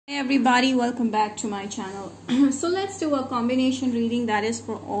Hey everybody, welcome back to my channel. So let's do a combination reading that is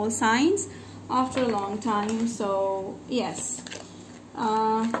for all signs after a long time. So yes,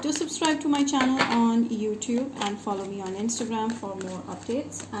 do subscribe to my channel on YouTube and follow me on Instagram for more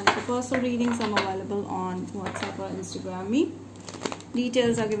updates. And for personal readings, I'm available on WhatsApp or Instagram me.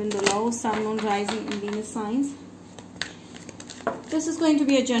 Details are given below. Sun, Moon, Rising and Venus signs. This is going to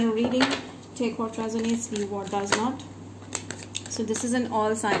be a general reading. Take what resonates, leave what does not. So this is an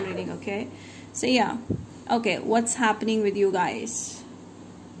all sign reading, okay? So yeah, okay, what's happening with you guys?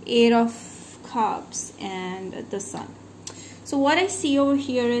 Eight of Cups and the Sun. So what I see over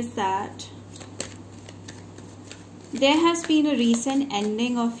here is that there has been a recent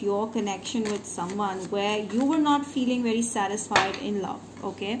ending of your connection with someone where you were not feeling very satisfied in love,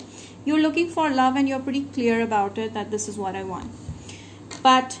 okay? You're looking for love and you're pretty clear about it, that this is what I want.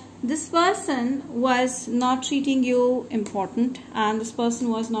 But this person was not treating you important, and this person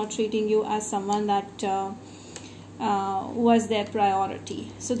was not treating you as someone that was their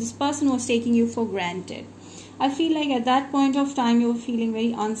priority. So this person was taking you for granted. I feel like at that point of time you were feeling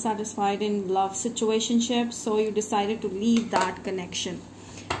very unsatisfied in love situationships, so you decided to leave that connection.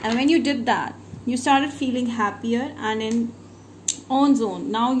 And when you did that, you started feeling happier and in own zone.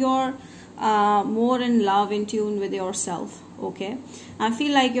 Now you're more in love, in tune with yourself. Okay, I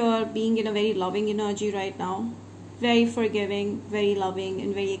feel like you're being in a very loving energy right now, very forgiving, very loving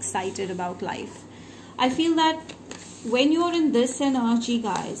and very excited about life. I feel that when you're in this energy,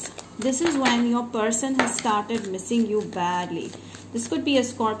 guys, this is when your person has started missing you badly. This could be a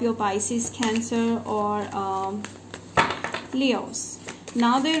Scorpio, Pisces, Cancer or Leos.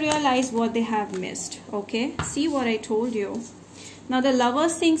 Now they realize what they have missed. Okay, see what I told you. Now the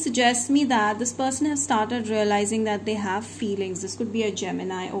Lovers thing suggests me that this person has started realizing that they have feelings. This could be a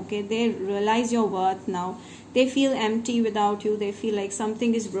Gemini, okay? They realize your worth now. They feel empty without you. They feel like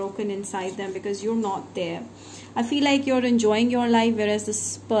something is broken inside them because you're not there. I feel like you're enjoying your life, whereas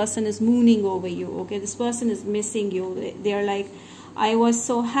this person is mooning over you, okay? This person is missing you. They're like, I was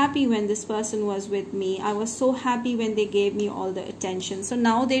so happy when this person was with me. I was so happy when they gave me all the attention. So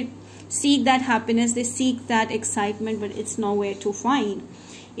now they seek that happiness, they seek that excitement, but it's nowhere to find.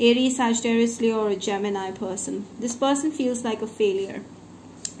 Aries, Sagittarius, Leo, or a Gemini person. This person feels like a failure.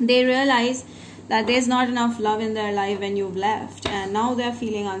 They realize that there's not enough love in their life when you've left, and now they're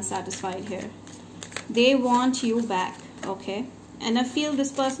feeling unsatisfied here. They want you back, okay? And I feel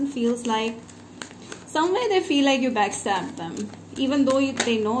this person feels like somewhere they feel like you backstabbed them. Even though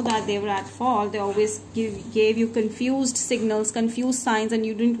they know that they were at fault, they always gave you confused signals, confused signs, and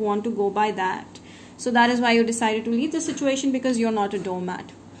you didn't want to go by that. So that is why you decided to leave the situation, because you're not a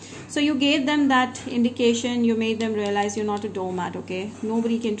doormat. So you gave them that indication, you made them realize you're not a doormat, okay?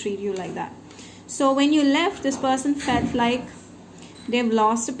 Nobody can treat you like that. So when you left, this person felt like they've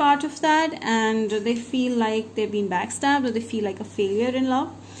lost a part of that, and they feel like they've been backstabbed, or they feel like a failure in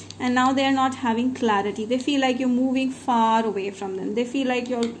love. And now they're not having clarity. They feel like you're moving far away from them. They feel like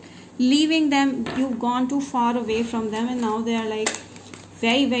you're leaving them. You've gone too far away from them. And now they're like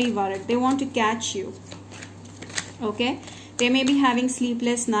very, very worried. They want to catch you. Okay. They may be having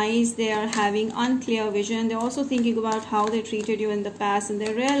sleepless nights. They are having unclear vision. They're also thinking about how they treated you in the past. And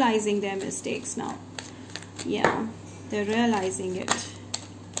they're realizing their mistakes now. Yeah. They're realizing it.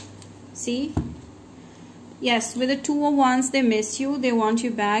 See? Yes, with the Two of Wands, they miss you. They want you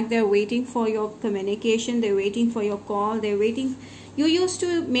back. They're waiting for your communication. They're waiting for your call. They're waiting. You used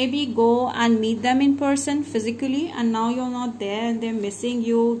to maybe go and meet them in person physically, and now you're not there and they're missing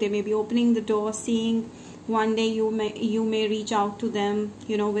you. They may be opening the door, seeing one day you may reach out to them,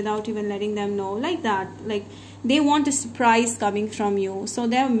 you know, without even letting them know, like that. Like they want a surprise coming from you. So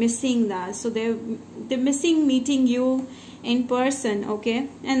they're missing that. So they're missing meeting you in person, okay?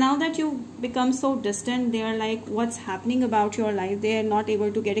 And now that you become so distant, they are like, what's happening about your life? They are not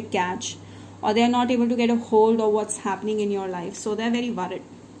able to get a catch, or they are not able to get a hold of what's happening in your life. So they're very worried.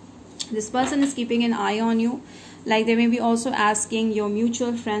 This person is keeping an eye on you. Like they may be also asking your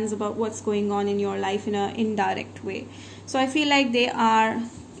mutual friends about what's going on in your life in an indirect way. So I feel like they are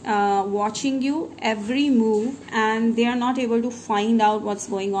watching you every move, and they are not able to find out what's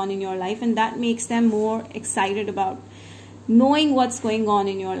going on in your life, and that makes them more excited about knowing what's going on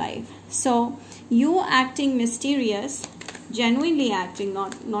in your life. So you acting mysterious, genuinely acting,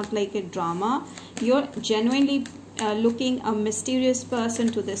 not like a drama. You're genuinely looking a mysterious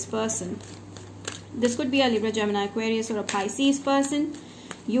person to this person. This could be a Libra, Gemini, Aquarius, or a Pisces person.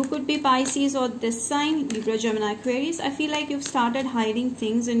 You could be Pisces or this sign, Libra, Gemini, Aquarius. I feel like you've started hiding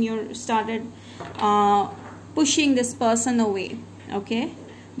things and you've started pushing this person away, okay,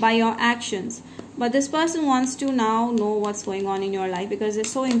 by your actions. But this person wants to now know what's going on in your life because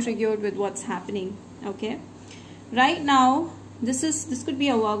they're so intrigued with what's happening. Okay, right now this could be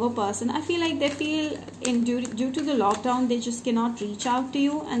a Virgo person. I feel like they feel due to the lockdown they just cannot reach out to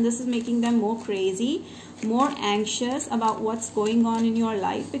you, and this is making them more crazy, more anxious about what's going on in your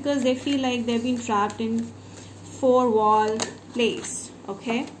life because they feel like they've been trapped in four-wall place.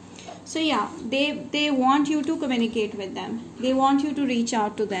 Okay, so yeah, they want you to communicate with them. They want you to reach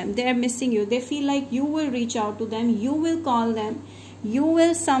out to them. They're missing you. They feel like you will reach out to them, you will call them, you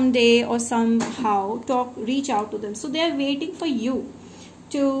will someday or somehow reach out to them. So they're waiting for you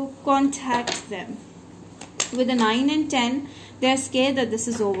to contact them. With the 9 and 10, they're scared that this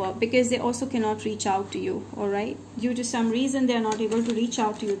is over because they also cannot reach out to you. All right, due to some reason they're not able to reach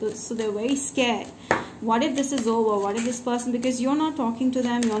out to you, so they're very scared. What if this is over? What if this person, because you're not talking to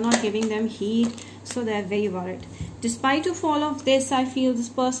them, you're not giving them heed, so they're very worried. Despite of all of this, I feel this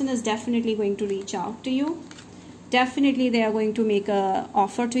person is definitely going to reach out to you. Definitely they are going to make a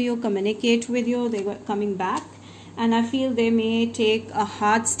offer to you, communicate with you. They were coming back, and I feel they may take a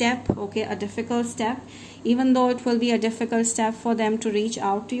hard step, okay, a difficult step. Even though it will be a difficult step for them to reach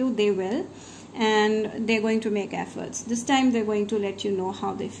out to you, they will, and they're going to make efforts. This time they're going to let you know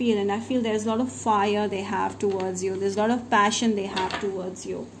how they feel, and I feel there's a lot of fire they have towards you. There's a lot of passion they have towards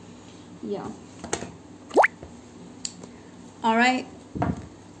you. Yeah. All right.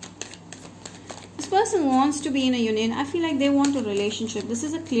 This person wants to be in a union. I feel like they want a relationship. This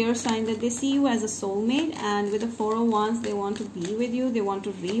is a clear sign that they see you as a soulmate, and with the 4 of Wands, they want to be with you. They want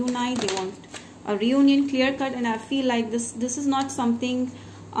to reunite. They want a reunion, clear cut. And I feel like this is not something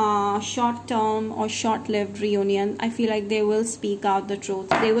short term or short lived reunion. I feel like they will speak out the truth.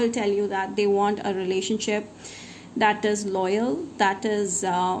 They will tell you that they want a relationship that is loyal, that is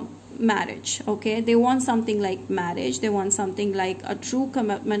marriage. Okay, they want something like marriage. They want something like a true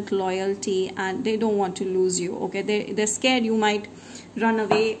commitment, loyalty, and they don't want to lose you. Okay, they're scared you might run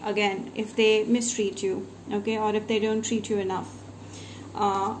away again if they mistreat you, okay, or if they don't treat you enough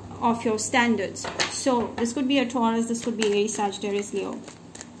of your standards. So this could be a Taurus, this could be Aries, Sagittarius, Leo.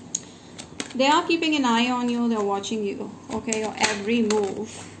 They are keeping an eye on you. They're watching you, okay, your every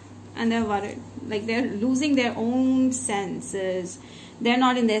move, and they're worried, like they're losing their own senses. They're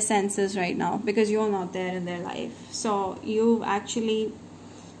not in their senses right now because you're not there in their life. So you've actually,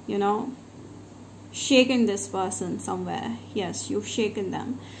 you know, shaken this person somewhere. Yes, you've shaken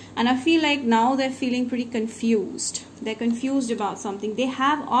them. And I feel like now they're feeling pretty confused. They're confused about something. They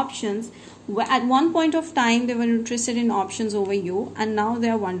have options. At one point of time, they were interested in options over you. And now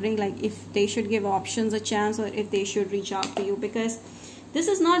they're wondering like if they should give options a chance or if they should reach out to you, because this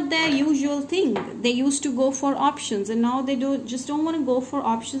is not their usual thing. They used to go for options, and now they just don't want to go for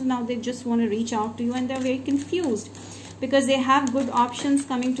options. Now they just want to reach out to you, and they're very confused because they have good options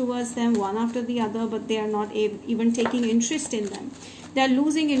coming towards them one after the other, but they are not even taking interest in them. They're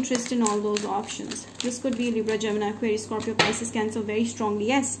losing interest in all those options. This could be Libra, Gemini, Aquarius, Scorpio, Pisces, Cancer very strongly.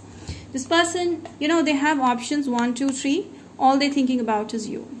 Yes, this person, you know, they have options 1, 2, 3. All they're thinking about is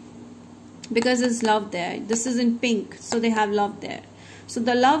you because there's love there. This is in pink, so they have love there. So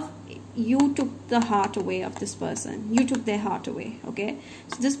the love, you took the heart away of this person. You took their heart away, okay?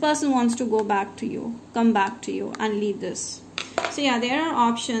 So this person wants to go back to you, come back to you and leave this. So yeah, there are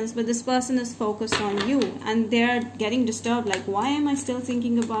options, but this person is focused on you and they're getting disturbed. Like, why am I still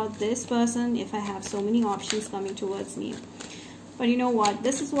thinking about this person if I have so many options coming towards me? But you know what?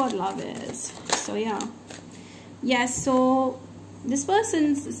 This is what love is. So yeah. Yes, so this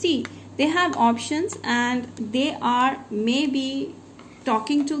person, see, they have options and they are maybe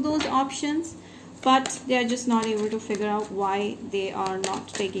talking to those options, but they are just not able to figure out why they are not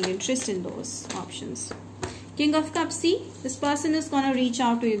taking interest in those options. King of Cups, see, this person is going to reach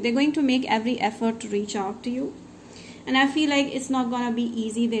out to you. They're going to make every effort to reach out to you. And I feel like it's not going to be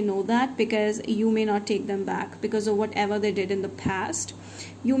easy. They know that because you may not take them back because of whatever they did in the past.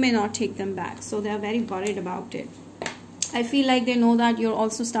 You may not take them back. So they're very worried about it. I feel like they know that you're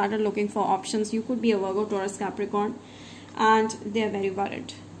also started looking for options. You could be a Virgo, Taurus, Capricorn. And they're very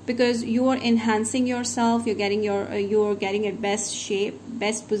worried because you are enhancing yourself. You're getting at best shape,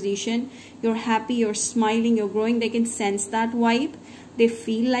 best position. You're happy, you're smiling, you're growing. They can sense that vibe. They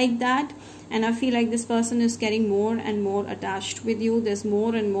feel like that. And I feel like this person is getting more and more attached with you. There's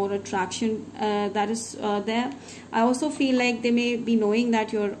more and more attraction that is there. I also feel like they may be knowing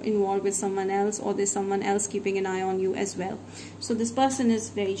that you're involved with someone else, or there's someone else keeping an eye on you as well. So this person is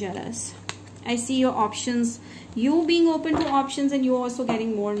very jealous. I see your options, you being open to options, and you also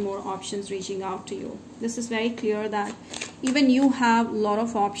getting more and more options reaching out to you. This is very clear that even you have a lot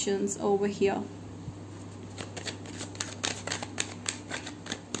of options over here.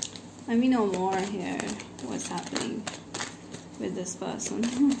 Let me know more here. What's happening with this person?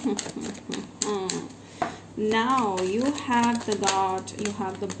 Now you have the God, you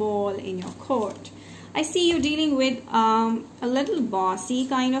have the ball in your court. I see you dealing with a little bossy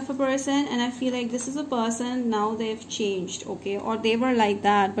kind of a person, and I feel like this is a person, now they've changed, okay? Or they were like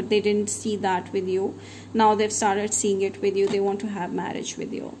that, but they didn't see that with you. Now they've started seeing it with you. They want to have marriage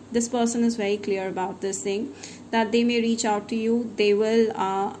with you. This person is very clear about this thing, that they may reach out to you. They will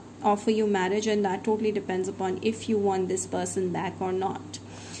offer you marriage, and that totally depends upon if you want this person back or not.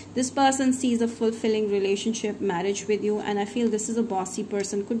 This person sees a fulfilling relationship, marriage with you, and I feel this is a bossy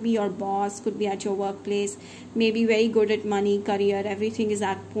person. Could be your boss, could be at your workplace, maybe very good at money, career, everything is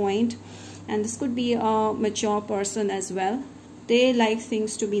at point. And this could be a mature person as well. They like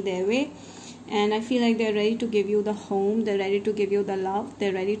things to be their way, and I feel like they're ready to give you the home, they're ready to give you the love,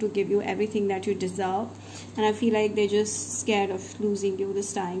 they're ready to give you everything that you deserve. And I feel like they're just scared of losing you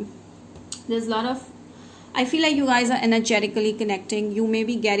this time. There's a lot of, I feel like you guys are energetically connecting. You may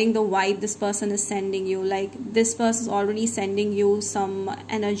be getting the vibe this person is sending you. Like this person is already sending you some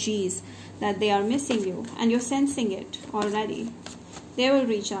energies that they are missing you. And you're sensing it already. They will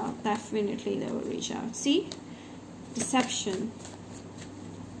reach out. Definitely they will reach out. See? Deception.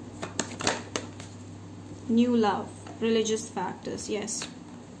 New love. Religious factors. Yes.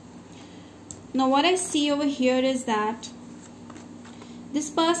 Now what I see over here is that this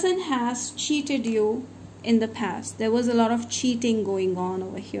person has cheated you in the past. There was a lot of cheating going on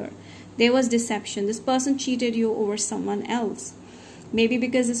over here. There was deception. This person cheated you over someone else. Maybe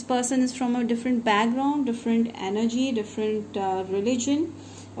because this person is from a different background, different energy, different religion,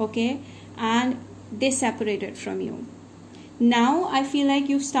 okay, and they separated from you. Now I feel like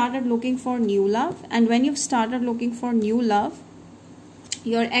you've started looking for new love, and when you've started looking for new love,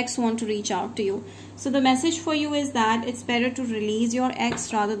 your ex want to reach out to you. So the message for you is that it's better to release your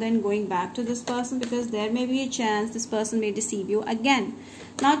ex rather than going back to this person, because there may be a chance this person may deceive you again.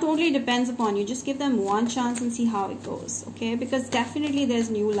 Now it totally depends upon you. Just give them one chance and see how it goes, okay? Because definitely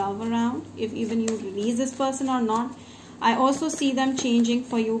there's new love around, if even you release this person or not. I also see them changing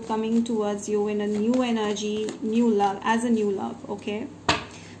for you, coming towards you in a new energy, new love, as a new love, okay?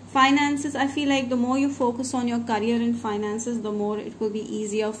 Finances, I feel like the more you focus on your career and finances, the more it will be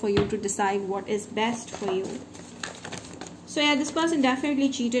easier for you to decide what is best for you. So yeah, this person definitely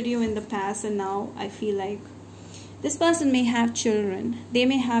cheated you in the past, and now I feel like this person may have children. They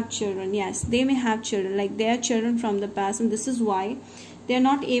may have children. Yes, they may have children, like their children from the past, and this is why they're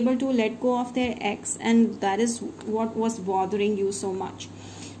not able to let go of their ex, and that is what was bothering you so much.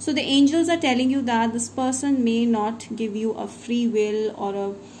 So the angels are telling you that this person may not give you a free will,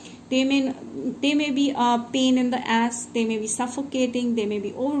 or they may be a pain in the ass, they may be suffocating, they may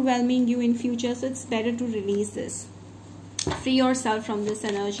be overwhelming you in future. So it's better to release this. Free yourself from this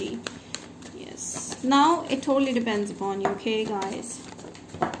energy. Yes. Now it totally depends upon you, okay guys?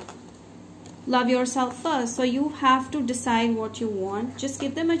 Love yourself first. So you have to decide what you want. Just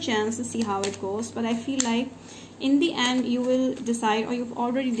give them a chance to see how it goes. But I feel like in the end you will decide, or you've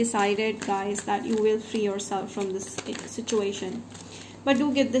already decided, guys, that you will free yourself from this situation. But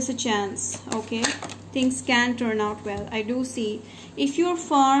do give this a chance, okay? Things can turn out well. I do see, if you're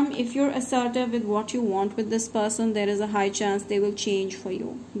firm, if you're assertive with what you want with this person, there is a high chance they will change for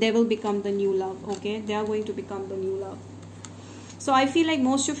you. They will become the new love, okay? They are going to become the new love. So I feel like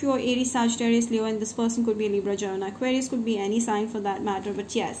most of you are Aries, Sagittarius, Leo, and this person could be Libra, Gemini, Aquarius, could be any sign for that matter.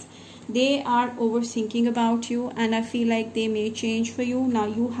 But yes, they are overthinking about you, and I feel like they may change for you. Now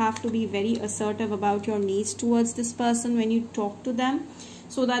you have to be very assertive about your needs towards this person when you talk to them,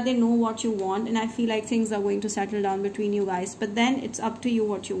 so that they know what you want. And I feel like things are going to settle down between you guys. But then it's up to you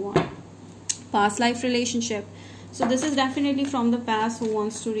what you want. Past life relationship. So this is definitely from the past who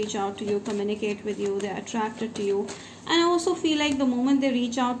wants to reach out to you, communicate with you, they're attracted to you. And I also feel like the moment they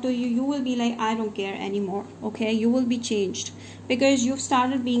reach out to you, you will be like, I don't care anymore, okay? You will be changed, because you've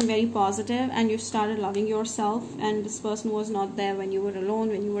started being very positive and you've started loving yourself, and this person was not there when you were alone,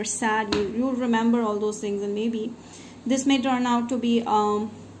 when you were sad. You remember all those things, and maybe this may turn out to be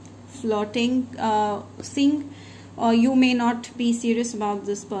flirting thing, or you may not be serious about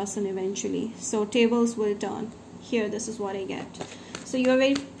this person eventually. So tables will turn. Here, this is what I get. So you're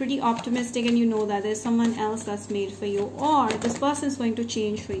very pretty optimistic, and you know that there's someone else that's made for you, or this person is going to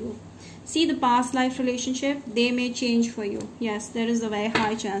change for you. See, the past life relationship, they may change for you. Yes, there is a very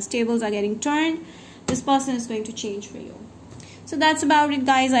high chance. Tables are getting turned. This person is going to change for you. So that's about it,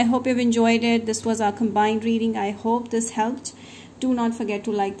 guys. I hope you've enjoyed it. This was our combined reading. I hope this helped. Do not forget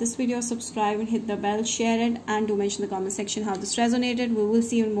to like this video, subscribe, and hit the bell, share it, and do mention in the comment section how this resonated. We will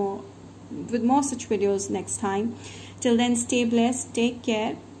see you with more such videos next time. Till then, stay blessed, take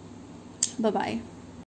care, Bye-bye.